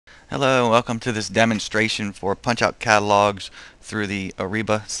Hello and welcome to this demonstration for Punchout catalogs through the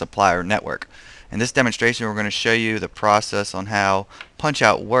Ariba Supplier network. In this demonstration we're going to show you the process on how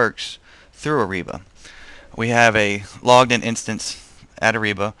Punchout works through Ariba. We have a logged in instance at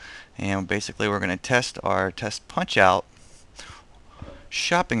Ariba, and basically we're going to test our test Punchout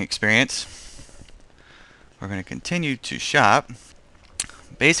shopping experience. We're going to continue to shop.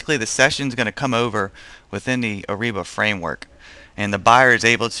 Basically the session is going to come over within the Ariba framework, and the buyer is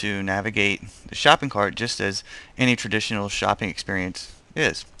able to navigate the shopping cart just as any traditional shopping experience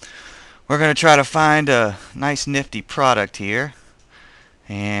is. We're going to try to find a nice nifty product here,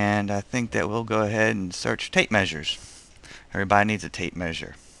 and I think that we'll go ahead and search tape measures. Everybody needs a tape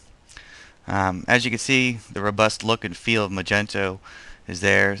measure. As you can see, the robust look and feel of Magento is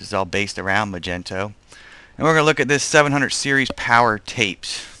there. This is all based around Magento. And we're going to look at this 700 series power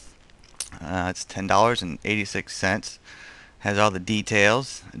tapes. It's $10.86. Has all the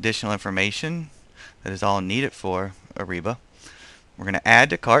details, additional information that is all needed for Ariba. We're going to add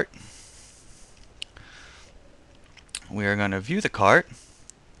to cart. We are going to view the cart.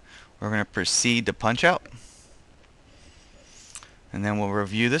 We're going to proceed to punch out. And then we'll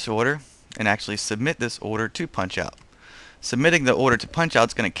review this order and actually submit this order to Punchout. Submitting the order to Punchout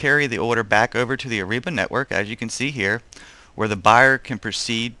is going to carry the order back over to the Ariba network, as you can see here, where the buyer can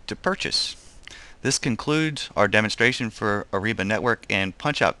proceed to purchase. This concludes our demonstration for Ariba Network and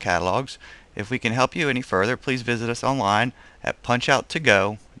Punchout catalogs. If we can help you any further, please visit us online at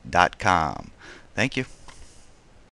punchouttogo.com. Thank you.